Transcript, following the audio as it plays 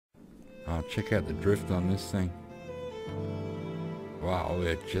Wow, check out the drift on this thing. Wow,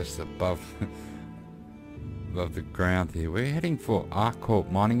 we're just above above the ground here. We're heading for corp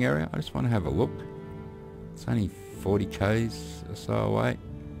mining area. I just want to have a look. It's only 40 k's or so away.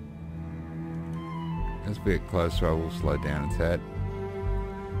 As we get closer, I will slow down a tad.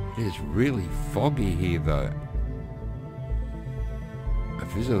 It is really foggy here though. The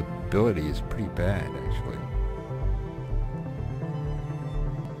visibility is pretty bad actually.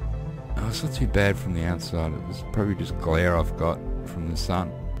 Oh, it's not too bad from the outside. It was probably just glare I've got from the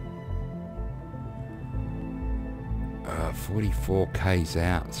sun. 44 k's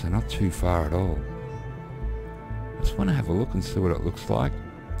out, so not too far at all. I just want to have a look and see what it looks like.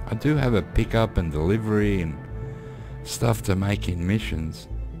 I do have a pickup and delivery and stuff to make in missions.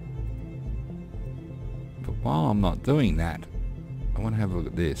 But while I'm not doing that, I want to have a look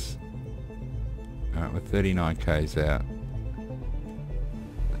at this. Alright, we're 39 k's out.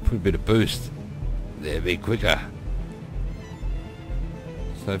 Put a bit of boost. There, be quicker.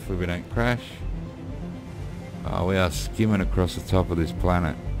 So hopefully we don't crash. Oh, we are skimming across the top of this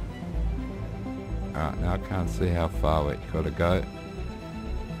planet. Alright, now I can't see how far we've got to go.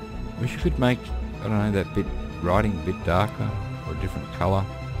 Wish you could make, I don't know, that bit writing a bit darker or a different colour,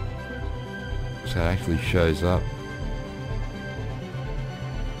 so it actually shows up.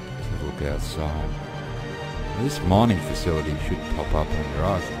 Let's have a look outside. This mining facility should pop up on your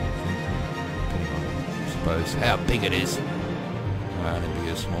eyes, depending on, I suppose, how big it is. It might only be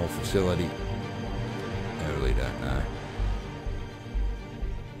a small facility. I really don't know.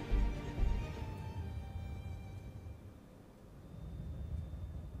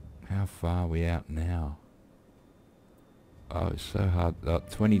 How far are we out now? Oh, it's so hard.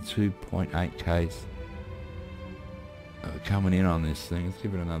 22.8 k's. We're coming in on this thing. Let's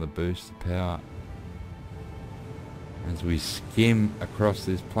give it another boost of power. As we skim across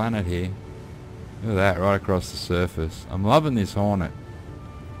this planet here. Look at that, right across the surface. I'm loving this Hornet.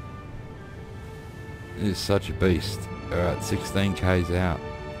 It is such a beast. Alright, 16 k's out.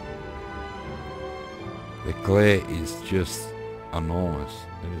 The glare is just enormous.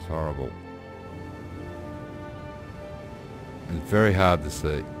 It is horrible. It's very hard to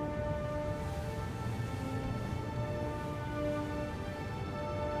see.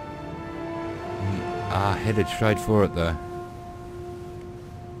 We are headed straight for it though.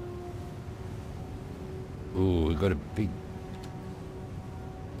 Ooh, we've got a big...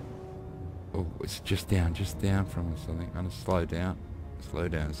 Oh, it's just down from us, I think. I'm gonna slow down. Slow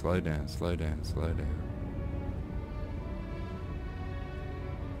down, slow down, slow down, slow down.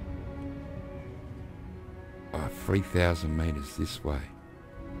 Oh, 3,000 meters this way.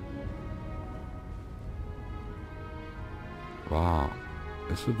 Wow,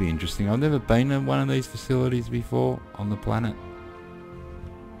 this will be interesting. I've never been to one of these facilities before on the planet.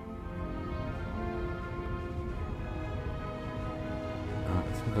 Alright,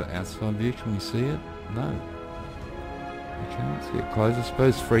 let's have an outside view. Can we see it? No. We can't see it close. I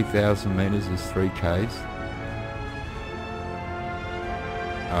suppose 3,000 meters is 3 k's.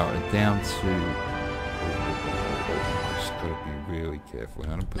 Oh, we're down to... Just gotta be really careful.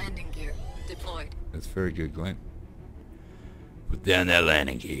 Landing gear deployed. That's very good, Glenn. Put down that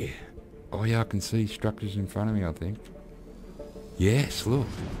landing gear. Oh yeah, I can see structures in front of me, I think. Yes, look.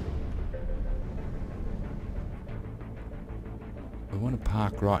 I want to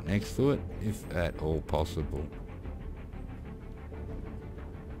park right next to it, if at all possible.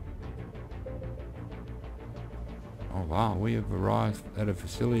 Oh wow, we have arrived at a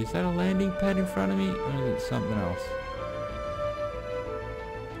facility. Is that a landing pad in front of me, or is it something else?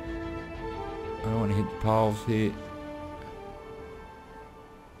 I don't want to hit the poles here.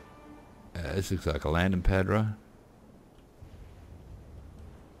 This looks like a landing pad, right?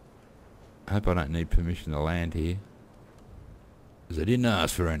 I hope I don't need permission to land here, because I didn't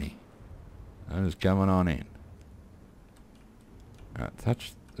ask for any. I'm just coming on in. Alright,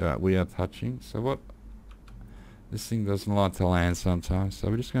 touch. Alright, we are touching. So what? This thing doesn't like to land sometimes, so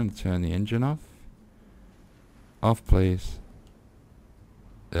we're just going to turn the engine off. Off, please.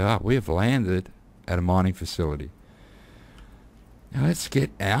 We have landed at a mining facility. Now let's get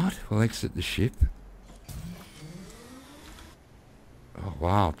out. We'll exit the ship. Oh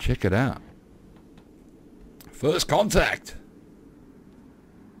wow, check it out. First contact.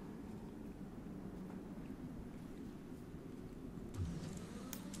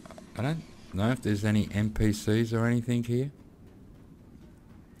 I don't know if there's any NPCs or anything here,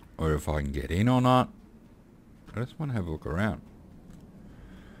 or if I can get in or not. I just want to have a look around.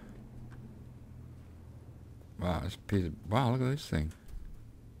 Wow, it's a piece of, wow, look at this thing.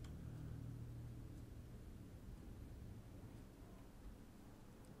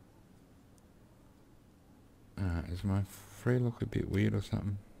 Is my free look a bit weird or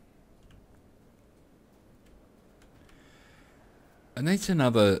something?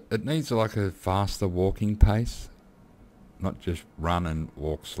 It needs like a faster walking pace. Not just run and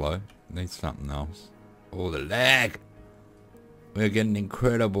walk slow. It needs something else. Oh, the lag! We're getting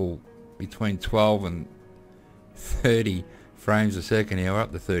incredible between 12 and 30 frames a second here. We're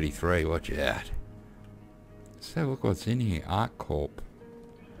up to 33. Watch out. Let's have a look what's in here. Arc Corp.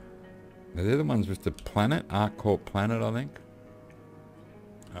 Now they're the ones with the planet. Arc Corp planet, I think.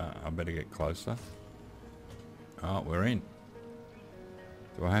 I better get closer. Oh, we're in.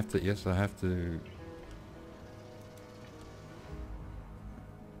 Do I have to? Yes, I have to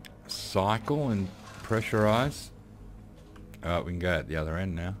cycle and pressurize. Alright, we can go at the other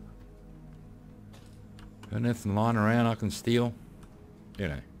end now. Got anything lying around I can steal? You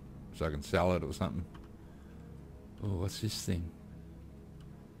know, so I can sell it or something. Oh, what's this thing?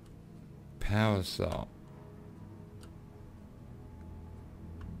 Power cell.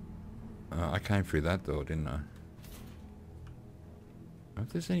 I came through that door, didn't I? If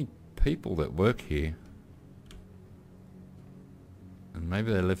there's any people that work here, and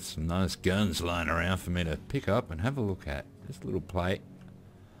maybe they left some nice guns lying around for me to pick up and have a look at. This little plate.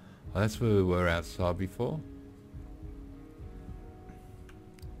 Oh, that's where we were outside before.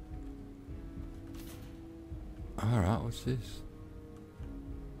 Alright, what's this?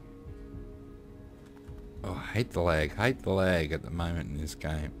 Oh, I hate the lag. Hate the lag at the moment in this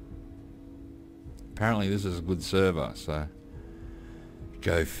game. Apparently this is a good server, so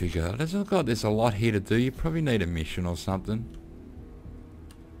go figure. It doesn't look like there's a lot here to do. You probably need a mission or something.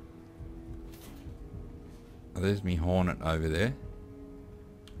 Oh, there's me Hornet over there.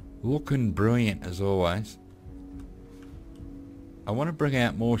 Looking brilliant as always. I want to bring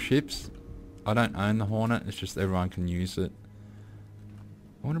out more ships. I don't own the Hornet, it's just everyone can use it.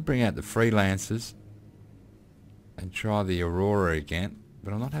 I want to bring out the Freelancers and try the Aurora again,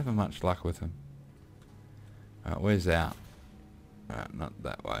 but I'm not having much luck with them. Alright, where's out? Alright, not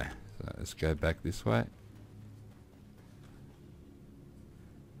that way. So let's go back this way.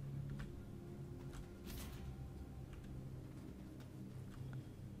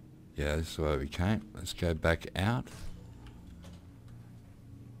 Yeah, this is where we came. Let's go back out.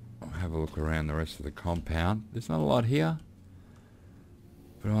 I'll have a look around the rest of the compound. There's not a lot here.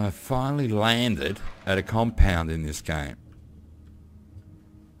 But I finally landed at a compound in this game.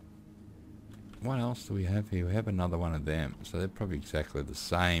 What else do we have here? We have another one of them. So they're probably exactly the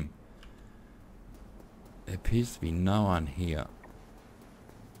same. There appears to be no one here.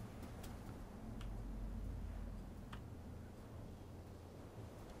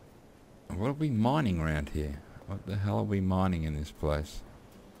 What are we mining around here? What the hell are we mining in this place?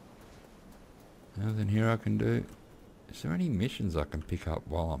 Nothing here I can do. Is there any missions I can pick up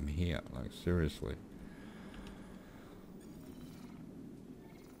while I'm here? Like, seriously.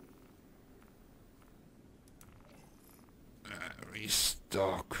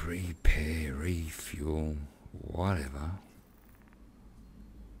 Restock, repair, refuel, whatever.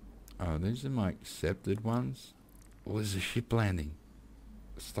 Oh, these are my accepted ones? Or is a ship landing?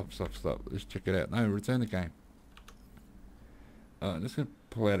 Stop, stop, stop. Let's check it out. No, return the game. I'm just going to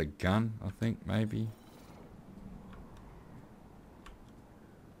pull out a gun, I think, maybe.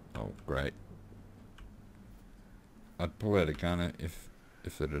 Oh, great. I'd pull out a gun if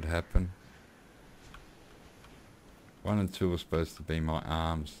it had happened. 1 and 2 were supposed to be my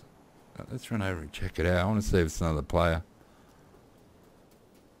arms. Let's run over and check it out. I want to see if it's another player.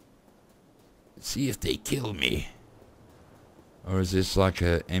 See if they kill me. Or is this like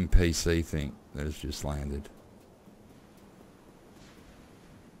a NPC thing that has just landed?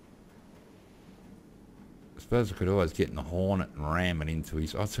 I suppose I could always get in the Hornet and ram it into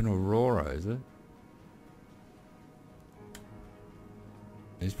his... Oh, it's an Aurora, is it?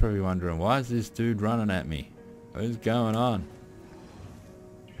 He's probably wondering, why is this dude running at me? What is going on?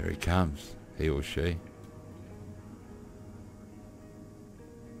 Here he comes. He or she.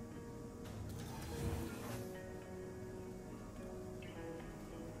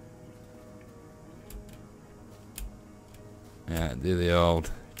 Yeah, do the old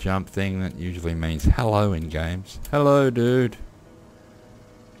jump thing that usually means hello in games. Hello, dude.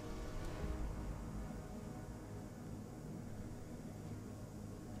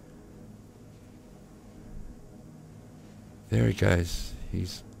 There he goes.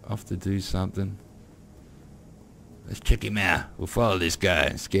 He's off to do something. Let's check him out. We'll follow this guy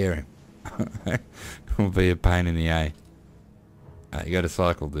and scare him. It'll be a pain in the A. You got to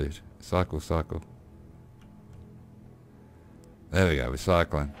cycle, dude. Cycle, cycle. There we go, we're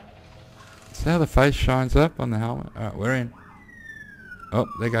cycling. See how the face shines up on the helmet? Alright, we're in. Oh,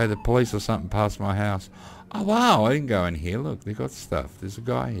 there go the police or something past my house. Oh, wow, I didn't go in here. Look, they got stuff. There's a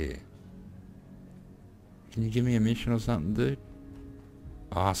guy here. Can you give me a mission or something, dude?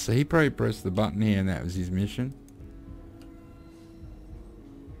 Oh, so he probably pressed the button here and that was his mission.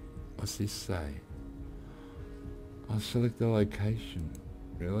 What's this say? I'll select the location.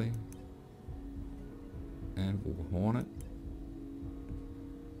 Really? Anvil Hornet?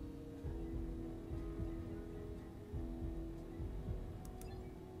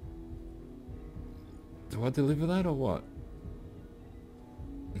 Do I deliver that or what?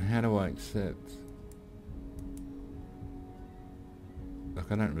 And how do I accept? Look,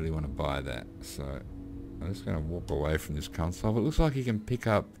 I don't really want to buy that, so I'm just going to walk away from this console. But it looks like you can pick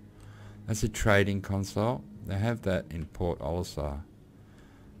up... That's a trading console. They have that in Port Olisar.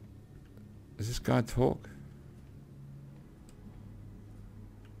 Does this guy talk?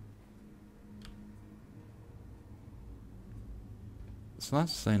 It's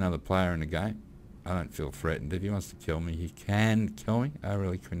nice to see another player in the game. I don't feel threatened. If he wants to kill me, he can kill me. I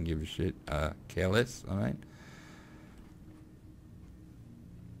really couldn't give a shit. Careless, I mean.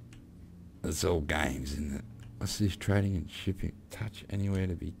 It's all games, isn't it? What's this? Trading and shipping. Touch anywhere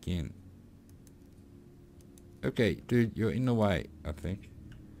to begin. Okay, dude, you're in the way, I think.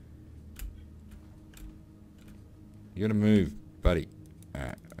 You gotta move, buddy.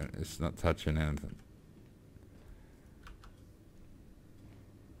 Alright, it's not touching anything.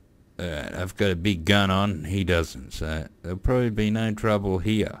 Alright, I've got a big gun on, he doesn't, so there'll probably be no trouble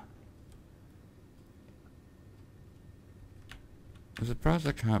here. I'm surprised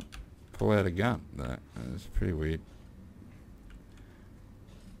I can't pull out a gun, though. That's pretty weird.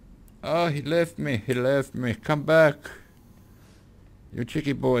 Oh, he left me, come back. You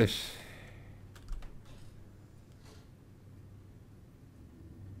cheeky boys.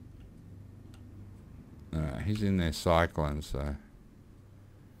 Alright, he's in there cycling, so...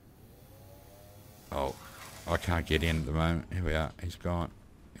 Oh, I can't get in at the moment. Here we are, he's gone.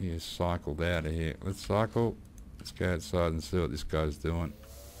 He has cycled out of here. Let's cycle. Let's go outside and see what this guy's doing.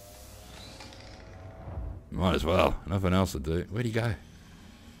 Might as well, nothing else to do. Where'd he go?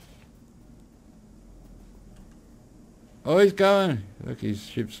 Oh, he's going. Look, his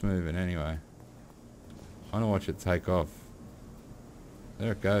ship's moving anyway. I want to watch it take off.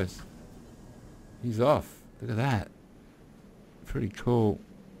 There it goes. He's off. Look at that. Pretty cool.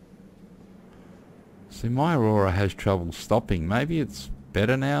 See, my Aurora has trouble stopping. Maybe it's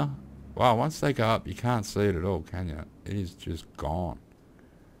better now. Wow, once they go up, you can't see it at all, can you? It is just gone.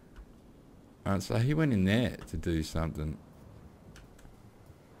 Alright, so he went in there to do something.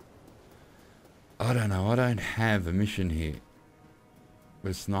 I don't know, I don't have a mission here. But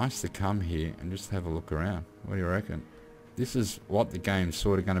it's nice to come here and just have a look around. What do you reckon? This is what the game's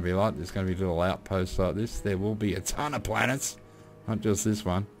sort of going to be like. There's going to be little outposts like this. There will be a ton of planets. Not just this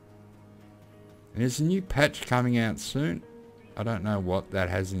one. And there's a new patch coming out soon. I don't know what that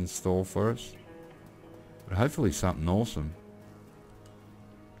has in store for us. But hopefully something awesome.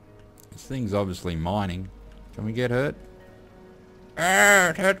 This thing's obviously mining. Can we get hurt? Ah,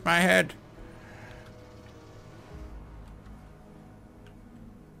 it hurt my head.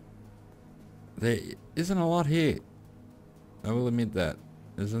 There isn't a lot here. I will admit that.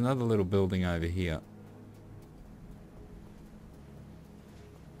 There's another little building over here.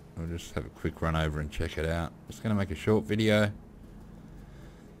 I'll just have a quick run over and check it out. Just going to make a short video.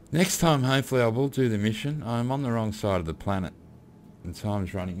 Next time, hopefully, I will do the mission. I'm on the wrong side of the planet. And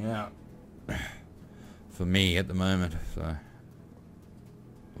time's running out. For me at the moment. So,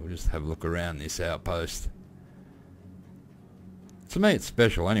 we'll just have a look around this outpost. To me, it's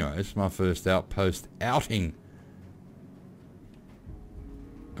special anyway. It's my first outpost outing.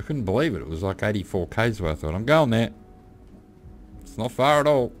 I couldn't believe it. It was like 84 k's where I thought, I'm going there. It's not far at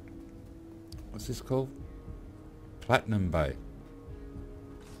all. What's this called? Platinum Bay.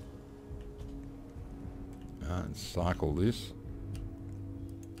 Cycle this.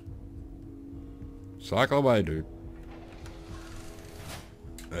 Cycle away, dude.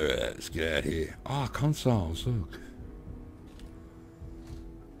 Alright, let's get out of here. Oh, consoles, look.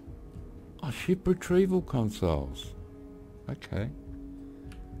 Oh, ship retrieval consoles. Okay.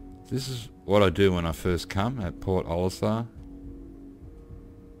 This is what I do when I first come at Port Olisar.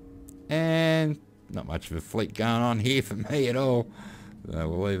 And not much of a fleet going on here for me at all. So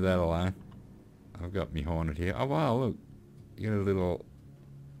we'll leave that alone. I've got me Hornet here. Oh wow, look. You got a little...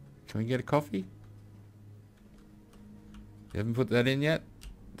 Can we get a coffee? You haven't put that in yet,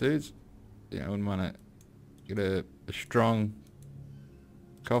 dudes? Yeah, I wouldn't want to get a strong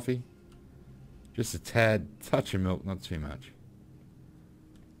coffee. Just a tad, touch of milk, not too much.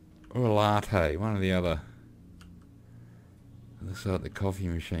 Or a latte, one or the other. Looks like the coffee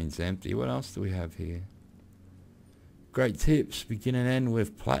machine's empty. What else do we have here? Great tips, begin and end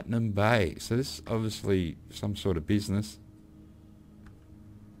with Platinum Bay. So this is obviously some sort of business.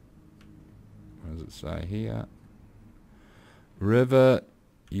 What does it say here? Wherever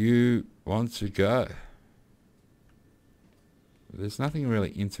you want to go. There's nothing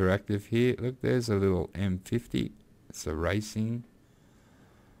really interactive here. Look, there's a little M50. It's a racing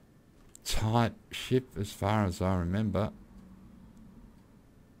type ship as far as I remember.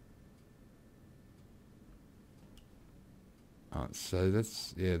 So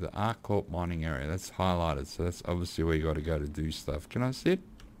that's, yeah, the corp mining area. That's highlighted. So that's obviously where you got to go to do stuff. Can I sit?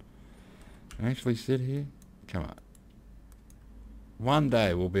 Can I actually sit here? Come on. One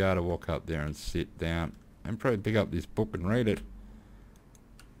day we'll be able to walk up there and sit down and probably pick up this book and read it.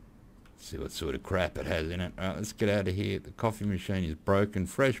 See what sort of crap it has in it. Alright, let's get out of here. The coffee machine is broken.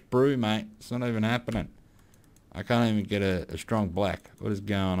 Fresh brew, mate. It's not even happening. I can't even get a strong black. What is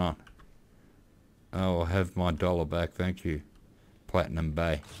going on? Oh, I'll have my $1 back. Thank you. Platinum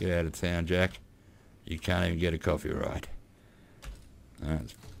Bay. Get out of town, Jack. You can't even get a coffee right.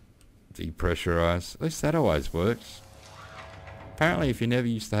 That's depressurized. At least that always works. Apparently, if you never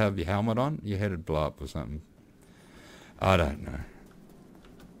used to have your helmet on, your head would blow up or something. I don't know.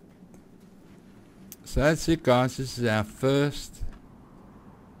 So that's it, guys. This is our first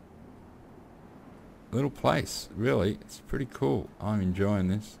little place. Really, it's pretty cool. I'm enjoying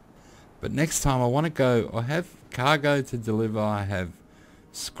this. But next time I want to go, I have cargo to deliver. I have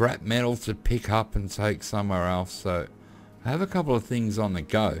scrap metal to pick up and take somewhere else. So I have a couple of things on the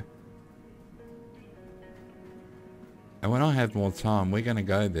go. And when I have more time, we're going to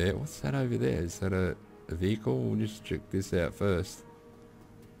go there. What's that over there? Is that a vehicle? We'll just check this out first.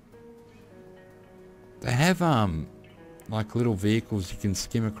 They have like little vehicles you can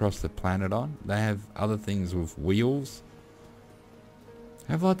skim across the planet on. They have other things with wheels.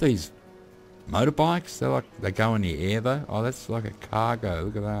 They have like these motorbikes. They go in the air though. Oh, that's like a cargo.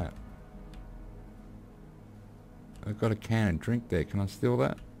 Look at that. I've got a can of drink there. Can I steal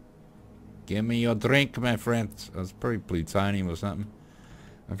that? Give me your drink, my friend. Oh, it's probably plutonium or something.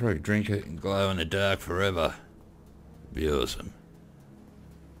 I'll probably drink it and glow in the dark forever. Be awesome.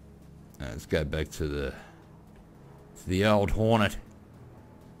 Let's go back to the old Hornet.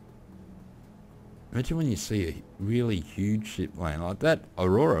 Imagine when you see a really huge ship laying like that.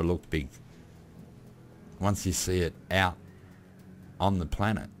 Aurora looked big. Once you see it out on the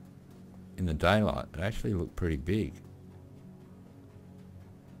planet in the daylight, it actually looked pretty big.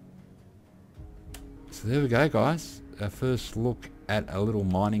 So there we go, guys. Our first look at a little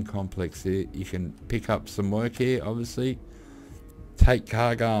mining complex here. You can pick up some work here, obviously. Take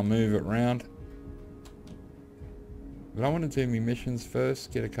cargo and move it around. But I want to do my missions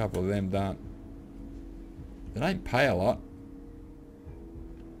first, get a couple of them done. They don't pay a lot,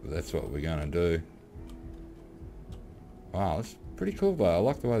 but that's what we're going to do. Wow, it's pretty cool though. I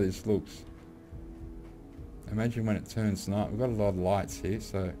like the way this looks. Imagine when it turns night. We've got a lot of lights here,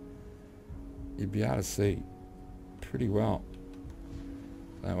 so you'd be able to see pretty well.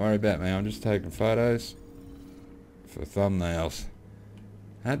 Don't worry about me, I'm just taking photos for thumbnails.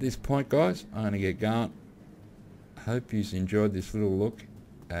 At this point, guys, I'm going to get going. Hope you enjoyed this little look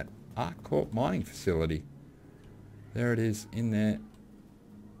at corp mining facility. There it is in there.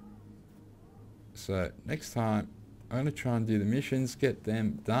 So next time I'm going to try and do the missions, get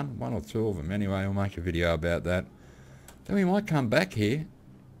them done, 1 or 2 of them anyway. I'll make a video about that. Then we might come back here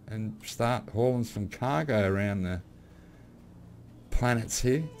and start hauling some cargo around the planets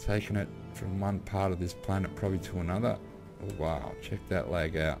here, taking it from one part of this planet probably to another. Oh, wow, check that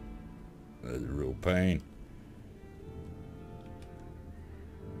lag out. That's a real pain.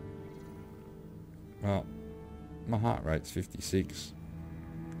 Well, my heart rate's 56.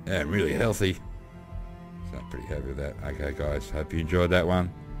 Yeah, I'm really healthy. So I'm pretty happy with that. Okay, guys, hope you enjoyed that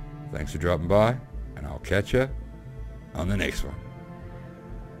one. Thanks for dropping by, and I'll catch you on the next one.